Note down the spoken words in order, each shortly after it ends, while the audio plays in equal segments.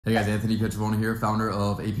Hey guys, Anthony Pietrobono here, founder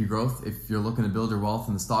of AP Growth. If you're looking to build your wealth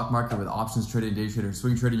in the stock market with options trading, day trading, or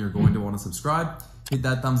swing trading, you're going to want to subscribe. Hit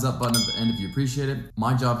that thumbs up button at the end if you appreciate it.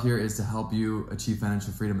 My job here is to help you achieve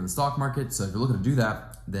financial freedom in the stock market. So if you're looking to do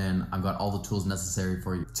that, then I've got all the tools necessary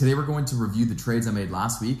for you. Today we're going to review the trades I made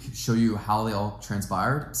last week, show you how they all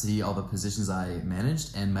transpired, see all the positions I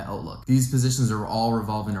managed, and my outlook. These positions are all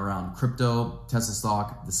revolving around crypto, Tesla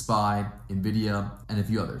stock, the SPY, Nvidia, and a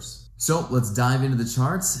few others. So let's dive into the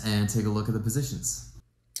charts and take a look at the positions.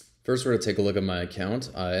 First, we're going to take a look at my account.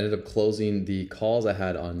 I ended up closing the calls I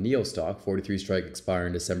had on NEO stock, 43 strike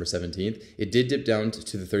expiring December 17th. It did dip down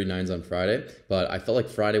to the 39s on Friday, but I felt like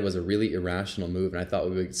Friday was a really irrational move, and I thought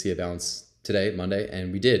we would see a bounce today, Monday,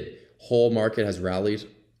 and we did. Whole market has rallied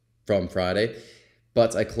from Friday,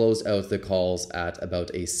 but I closed out the calls at about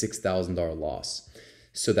a $6,000 loss.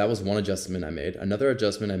 So that was one adjustment I made. Another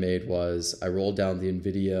adjustment I made was I rolled down the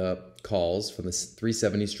Nvidia calls from the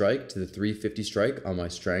 370 strike to the 350 strike on my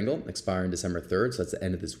strangle, expiring December 3rd, so that's the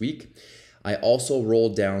end of this week. I also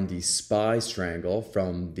rolled down the SPY strangle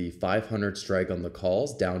from the 500 strike on the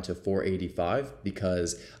calls down to 485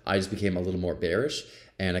 because I just became a little more bearish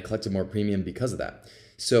and I collected more premium because of that.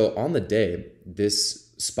 So on the day, this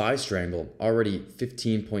SPY strangle already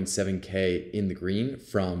 15.7K in the green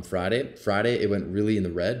from Friday. Friday, it went really in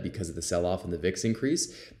the red because of the sell-off and the VIX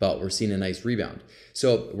increase, but we're seeing a nice rebound.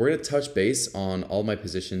 So we're going to touch base on all my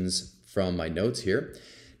positions from my notes here.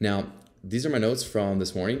 Now, these are my notes from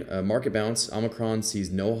this morning. Market bounce, Omicron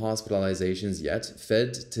sees no hospitalizations yet.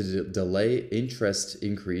 Fed to delay interest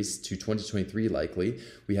increase to 2023 likely.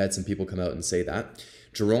 We had some people come out and say that.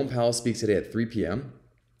 Jerome Powell speaks today at 3 p.m.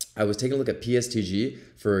 I was taking a look at PSTG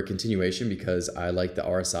for a continuation because I like the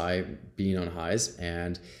RSI being on highs,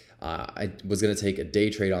 and I was going to take a day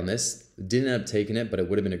trade on this. Didn't end up taking it, but it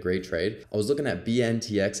would have been a great trade. I was looking at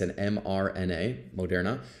BNTX and mRNA,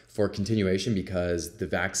 Moderna, for continuation because the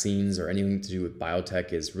vaccines or anything to do with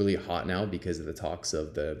biotech is really hot now because of the talks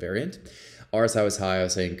of the variant. RSI was high. I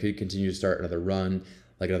was saying could continue to start another run,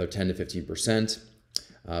 like another 10 to 15%.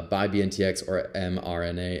 Buy BNTX or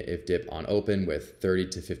mRNA if dip on open with 30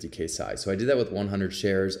 to 50K size. So I did that with 100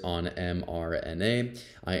 shares on mRNA.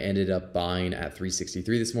 I ended up buying at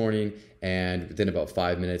 363 this morning, and within about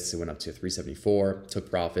 5 minutes, it went up to 374.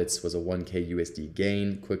 Took profits, was a 1K USD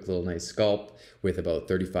gain, quick little nice scalp with about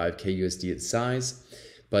 35K USD in size.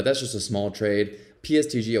 But that's just a small trade.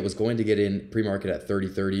 PSTG, I was going to get in pre-market at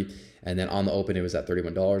 30.30. And then on the open, it was at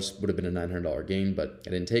 $31. Would have been a $900 gain, but I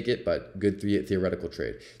didn't take it, but good theoretical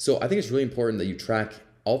trade. So I think it's really important that you track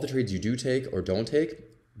all the trades you do take or don't take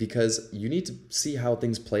because you need to see how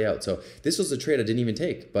things play out. So this was a trade I didn't even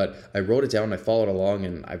take, but I wrote it down, I followed along,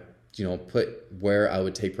 and I put where I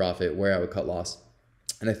would take profit, where I would cut loss,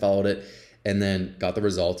 and I followed it and then got the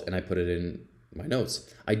result and I put it in my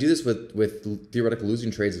notes. I do this with theoretical losing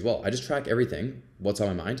trades as well. I just track everything, what's on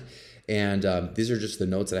my mind. And these are just the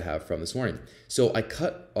notes that I have from this morning. So I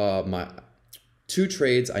cut my two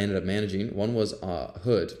trades I ended up managing. One was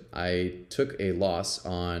Hood. I took a loss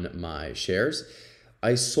on my shares.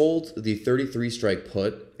 I sold the 33 strike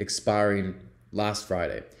put expiring last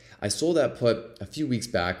Friday. I sold that put a few weeks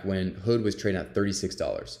back when Hood was trading at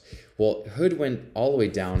 $36. Well, Hood went all the way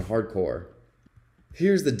down hardcore.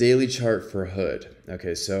 Here's the daily chart for Hood.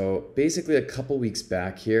 Okay, so basically a couple weeks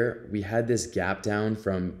back here, we had this gap down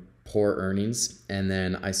from poor earnings, and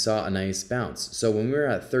then I saw a nice bounce. So when we were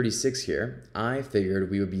at 36 here, I figured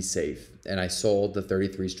we would be safe, and I sold the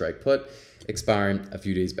 33 strike put expiring a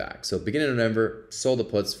few days back. So beginning of November, sold the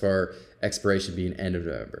puts for expiration being end of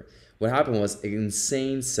November. What happened was an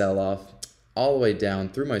insane sell-off all the way down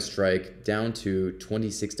through my strike down to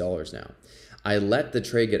 $26 now. I let the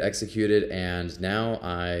trade get executed, and now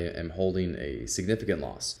I am holding a significant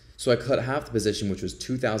loss. So I cut half the position, which was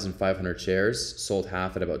 2,500 shares, sold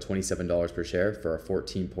half at about $27 per share for a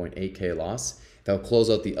 14.8K loss. If I'll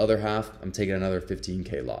close out the other half, I'm taking another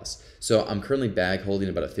 15K loss. So I'm currently bag holding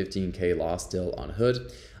about a 15K loss still on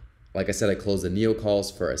Hood. Like I said, I closed the NEO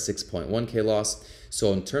calls for a 6.1K loss.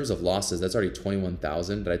 So in terms of losses, that's already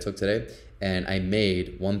 21,000 that I took today, and I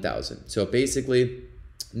made 1,000. So basically,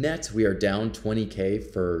 net, we are down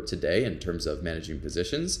 20K for today in terms of managing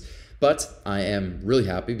positions. But I am really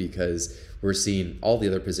happy because we're seeing all the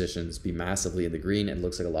other positions be massively in the green, and it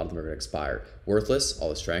looks like a lot of them are going to expire. Worthless, all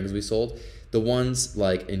the strangles we sold. The ones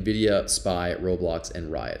like Nvidia, SPY, Roblox,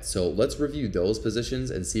 and Riot. So let's review those positions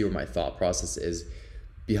and see where my thought process is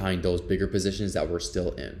behind those bigger positions that we're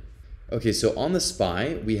still in. Okay, so on the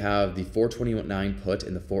SPY, we have the 429 put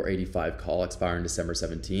and the 485 call expiring December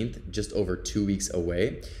 17th, just over 2 weeks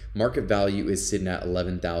away. Market value is sitting at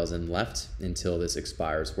 11,000 left until this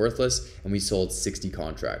expires worthless, and we sold 60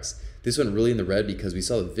 contracts. This went really in the red because we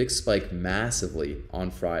saw the VIX spike massively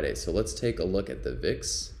on Friday. So let's take a look at the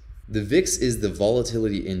VIX. The VIX is the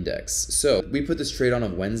volatility index. So we put this trade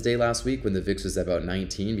on Wednesday last week when the VIX was about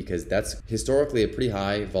 19 because that's historically a pretty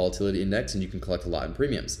high volatility index and you can collect a lot in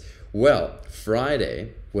premiums. Well,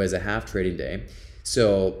 Friday was a half trading day,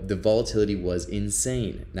 so the volatility was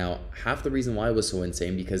insane. Now, half the reason why it was so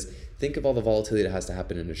insane because think of all the volatility that has to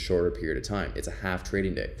happen in a shorter period of time. It's a half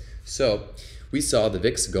trading day. So we saw the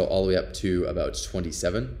VIX go all the way up to about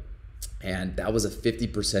 27. And that was a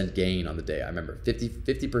 50% gain on the day. I remember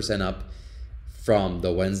 50% up from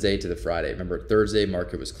the Wednesday to the Friday. Remember Thursday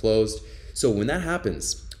market was closed. So when that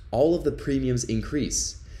happens, all of the premiums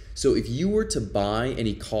increase. So if you were to buy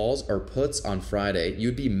any calls or puts on Friday,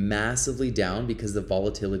 you'd be massively down because the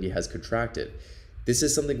volatility has contracted. This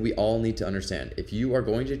is something we all need to understand. If you are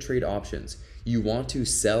going to trade options, you want to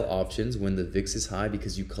sell options when the VIX is high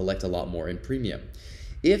because you collect a lot more in premium.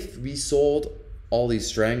 If we sold all these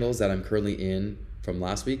strangles that I'm currently in from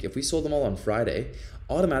last week, if we sold them all on Friday,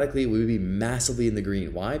 automatically we would be massively in the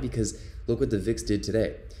green. Why? Because look what the VIX did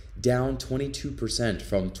today. Down 22%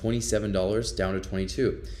 from $27 down to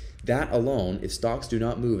 22. That alone, if stocks do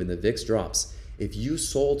not move and the VIX drops, if you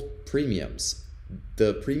sold premiums,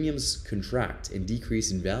 the premiums contract and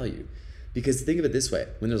decrease in value. Because think of it this way,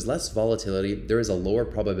 when there's less volatility, there is a lower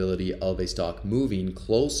probability of a stock moving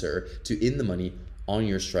closer to in the money on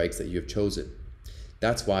your strikes that you have chosen.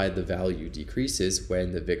 That's why the value decreases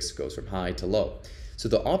when the VIX goes from high to low. So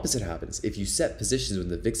the opposite happens. If you set positions when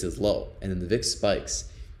the VIX is low and then the VIX spikes,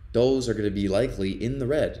 those are going to be likely in the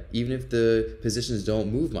red, even if the positions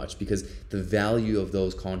don't move much because the value of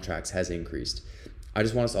those contracts has increased. I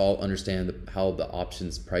just want us to all understand how the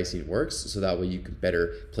options pricing works so that way you can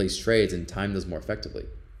better place trades and time those more effectively.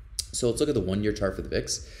 So let's look at the 1 year chart for the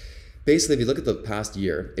VIX. Basically, if you look at the past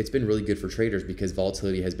year, it's been really good for traders because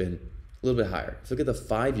volatility has been a little bit higher. If you look at the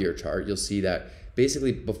 5 year chart, you'll see that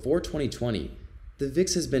basically before 2020, the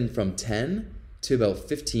VIX has been from 10 to about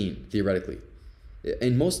 15 theoretically.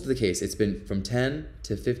 In most of the case, it's been from 10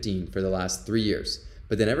 to 15 for the last 3 years.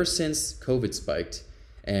 But then ever since COVID spiked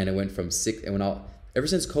and it went from ever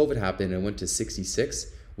since COVID happened and it went to 66,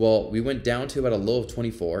 well, we went down to about a low of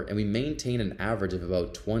 24 and we maintained an average of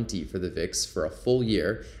about 20 for the VIX for a full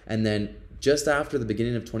year. And then just after the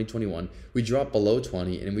beginning of 2021, we dropped below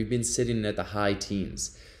 20 and we've been sitting at the high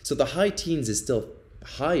teens. So the high teens is still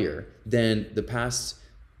higher than the past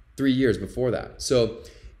 3 years before that. So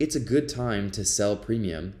it's a good time to sell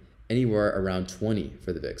premium anywhere around 20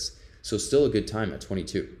 for the VIX. So still a good time at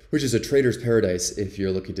 22, which is a trader's paradise if you're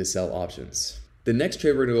looking to sell options. The next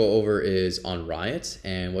trade we're gonna go over is on Riot.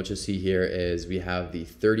 And what you'll see here is we have the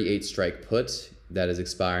 38 strike put that is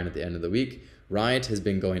expiring at the end of the week. Riot has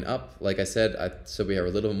been going up. Like I said, so we have a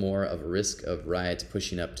little more of a risk of Riot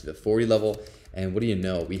pushing up to the 40 level. And what do you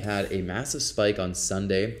know? We had a massive spike on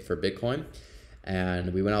Sunday for Bitcoin.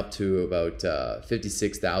 And we went up to about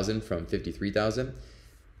 56,000 from 53,000.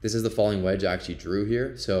 This is the falling wedge I actually drew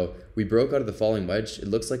here. So we broke out of the falling wedge. It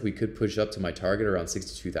looks like we could push up to my target around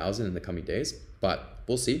 62,000 in the coming days, but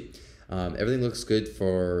we'll see. Everything looks good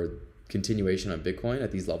for continuation on Bitcoin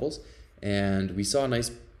at these levels. And we saw a nice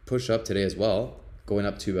push up today as well, going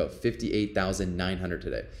up to about 58,900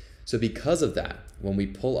 today. So because of that, when we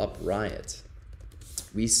pull up Riot,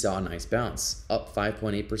 we saw a nice bounce, up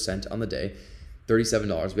 5.8% on the day,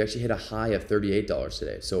 $37. We actually hit a high of $38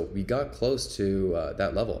 today. So we got close to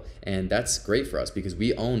that level. And that's great for us because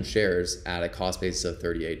we own shares at a cost basis of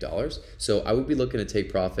 $38. So I would be looking to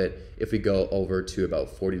take profit if we go over to about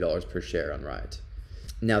 $40 per share on Riot.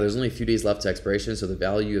 Now, there's only a few days left to expiration, so the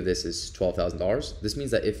value of this is $12,000. This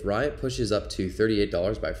means that if Riot pushes up to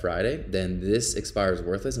 $38 by Friday, then this expires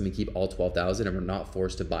worthless and we keep all $12,000 and we're not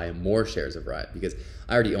forced to buy more shares of Riot because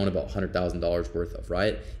I already own about $100,000 worth of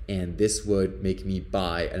Riot and this would make me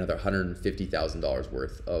buy another $150,000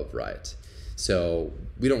 worth of Riot. So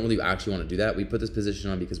we don't really actually want to do that. We put this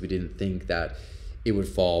position on because we didn't think that it would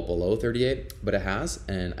fall below 38, but it has.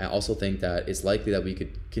 And I also think that it's likely that we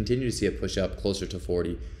could continue to see a push up closer to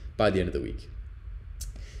 40 by the end of the week.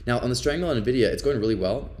 Now on the strangle on NVIDIA, it's going really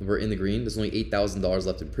well. We're in the green. There's only $8,000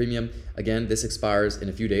 left in premium. Again, this expires in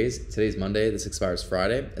a few days. Today's Monday, this expires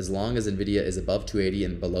Friday. As long as NVIDIA is above 280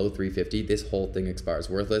 and below 350, this whole thing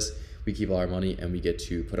expires worthless. We keep all our money and we get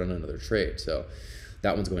to put on another trade. So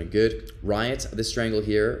that one's going good. Riot, this strangle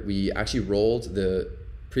here, we actually rolled the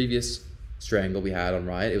previous strangle we had on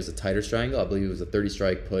Riot. It was a tighter strangle. I believe it was a 30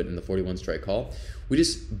 strike put and the 41 strike call. We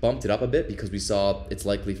just bumped it up a bit because we saw it's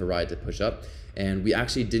likely for Riot to push up. And we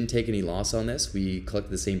actually didn't take any loss on this. We collected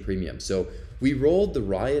the same premium. So we rolled the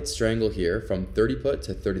Riot strangle here from 30 put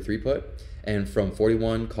to 33 put and from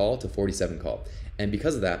 41 call to 47 call. And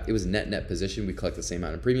because of that, it was a net position. We collect the same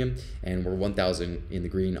amount of premium and we're 1,000 in the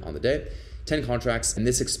green on the day. 10 contracts, and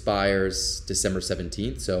this expires December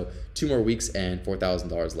 17th. So 2 more weeks and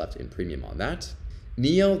 $4,000 left in premium on that.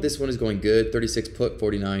 Neo, this one is going good. 36 put,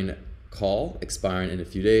 49 call, expiring in a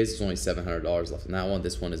few days. There's only $700 left on that one.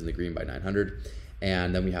 This one is in the green by 900.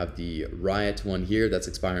 And then we have the Riot one here that's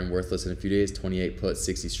expiring worthless in a few days. 28 put,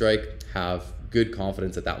 60 strike. Have good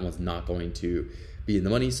confidence that that one's not going to be in the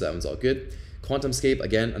money, so that one's all good. QuantumScape,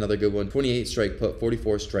 again, another good one. 28 strike put,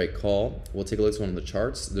 44 strike call. We'll take a look at this one on the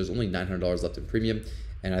charts. There's only $900 left in premium,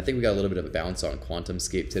 and I think we got a little bit of a bounce on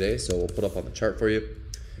QuantumScape today, so we'll put up on the chart for you.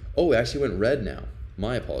 Oh, it actually went red now.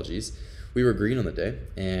 My apologies. We were green on the day,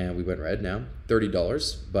 and we went red now,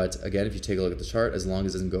 $30. But again, if you take a look at the chart, as long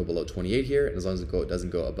as it doesn't go below 28 here, and as long as it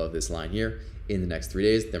doesn't go above this line here in the next 3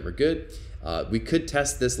 days, then we're good. We could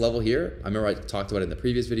test this level here. I remember I talked about it in the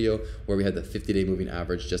previous video where we had the 50-day moving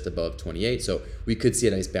average just above 28. So we could see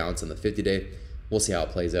a nice bounce on the 50-day. We'll see how it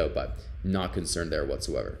plays out, but not concerned there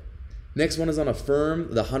whatsoever. Next one is on a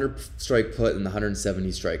firm, the 100 strike put and the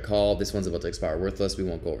 170 strike call. This one's about to expire worthless. We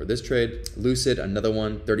won't go over this trade. Lucid, another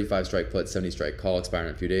one, 35 strike put, 70 strike call, expiring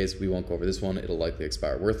in a few days. We won't go over this one. It'll likely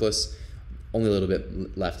expire worthless. Only a little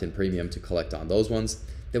bit left in premium to collect on those ones.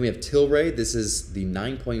 Then we have Tilray. This is the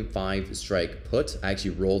 9.5 strike put. I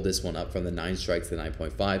actually rolled this one up from the 9 strikes to the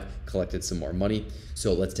 9.5, collected some more money.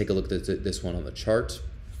 So let's take a look at this one on the chart.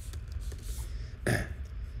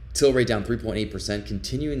 Tilray down 3.8%,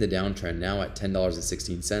 continuing the downtrend now at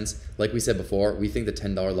 $10.16. Like we said before, we think the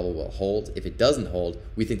 $10 level will hold. If it doesn't hold,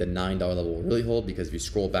 we think the $9 level will really hold, because if you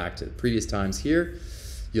scroll back to the previous times here,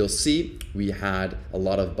 you'll see we had a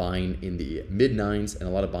lot of buying in the mid-9s and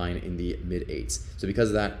a lot of buying in the mid-8s. So because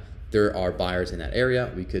of that, there are buyers in that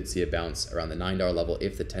area. We could see a bounce around the $9 level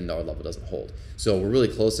if the $10 level doesn't hold. So we're really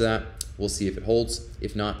close to that. We'll see if it holds.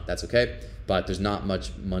 If not, that's okay. But there's not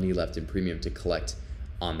much money left in premium to collect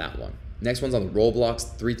on that one. Next one's on the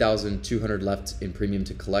Roblox, 3,200 left in premium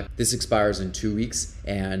to collect. This expires in 2 weeks,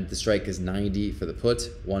 and the strike is 90 for the put,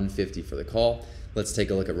 150 for the call. Let's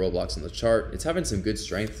take a look at Roblox on the chart. It's having some good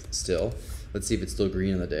strength still. Let's see if it's still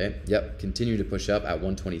green on the day. Yep, continue to push up at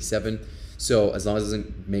 127. So as long as it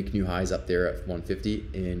doesn't make new highs up there at 150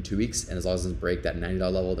 in 2 weeks, and as long as it doesn't break that $90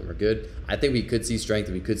 level, then we're good. I think we could see strength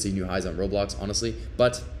and we could see new highs on Roblox, honestly.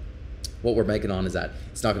 But what we're banking on is that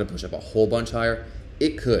it's not gonna push up a whole bunch higher.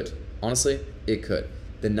 It could, honestly, it could.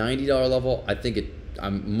 The $90 level,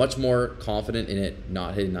 I'm much more confident in it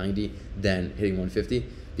not hitting 90 than hitting 150,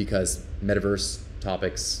 because metaverse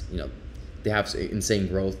topics, they have insane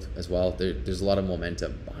growth as well. There's a lot of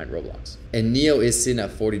momentum behind Roblox. And Neo is sitting at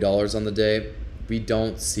 $40 on the day. We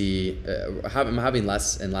don't see, I'm having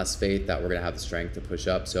less and less faith that we're gonna have the strength to push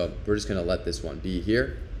up. So we're just gonna let this one be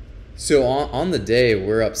here. So on the day,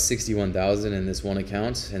 we're up 61,000 in this one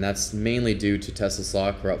account, and that's mainly due to Tesla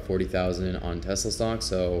stock. We're up 40,000 on Tesla stock.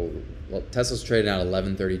 So Tesla's trading at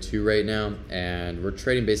 1132 right now, and we're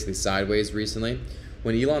trading basically sideways recently.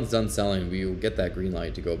 When Elon's done selling, we will get that green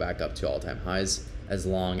light to go back up to all-time highs, as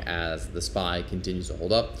long as the SPY continues to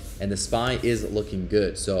hold up. And the SPY is looking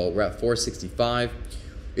good. So we're at 465.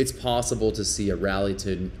 It's possible to see a rally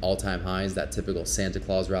to all-time highs, that typical Santa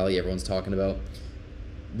Claus rally everyone's talking about.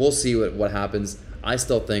 We'll see what happens. I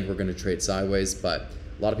still think we're going to trade sideways, but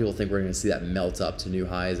a lot of people think we're going to see that melt up to new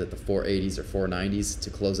highs at the 480s or 490s to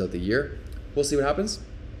close out the year. We'll see what happens.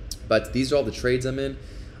 But these are all the trades I'm in.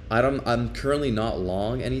 I'm currently not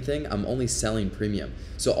long anything. I'm only selling premium.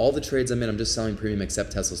 So all the trades I'm in, I'm just selling premium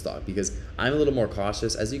except Tesla stock, because I'm a little more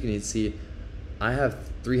cautious. As you can see, I have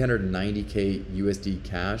 390K USD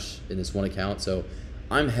cash in this one account. So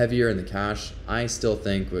I'm heavier in the cash. I still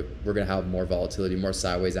think we're going to have more volatility, more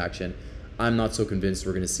sideways action. I'm not so convinced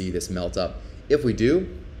we're going to see this melt up. If we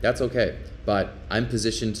do, that's okay. But I'm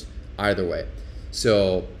positioned either way.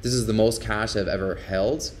 So this is the most cash I've ever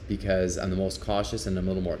held, because I'm the most cautious and I'm a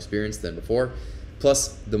little more experienced than before. Plus,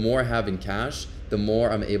 the more I have in cash, the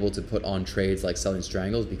more I'm able to put on trades like selling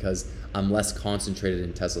strangles, because I'm less concentrated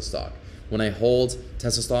in Tesla stock. When I hold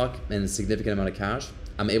Tesla stock and a significant amount of cash,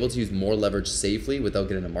 I'm able to use more leverage safely without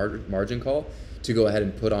getting a margin call to go ahead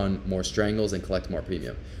and put on more strangles and collect more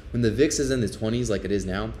premium. When the VIX is in the 20s like it is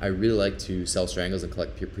now, I really like to sell strangles and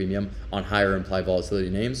collect pure premium on higher implied volatility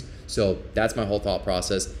names. So that's my whole thought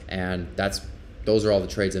process, and those are all the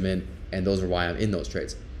trades I'm in, and those are why I'm in those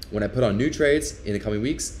trades. When I put on new trades in the coming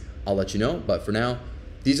weeks, I'll let you know. But for now,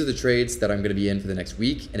 these are the trades that I'm going to be in for the next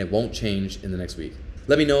week, and it won't change in the next week.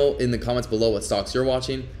 Let me know in the comments below what stocks you're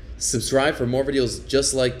watching. Subscribe for more videos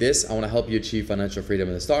just like this. I want to help you achieve financial freedom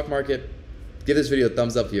in the stock market. Give this video a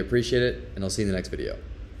thumbs up if you appreciate it, and I'll see you in the next video.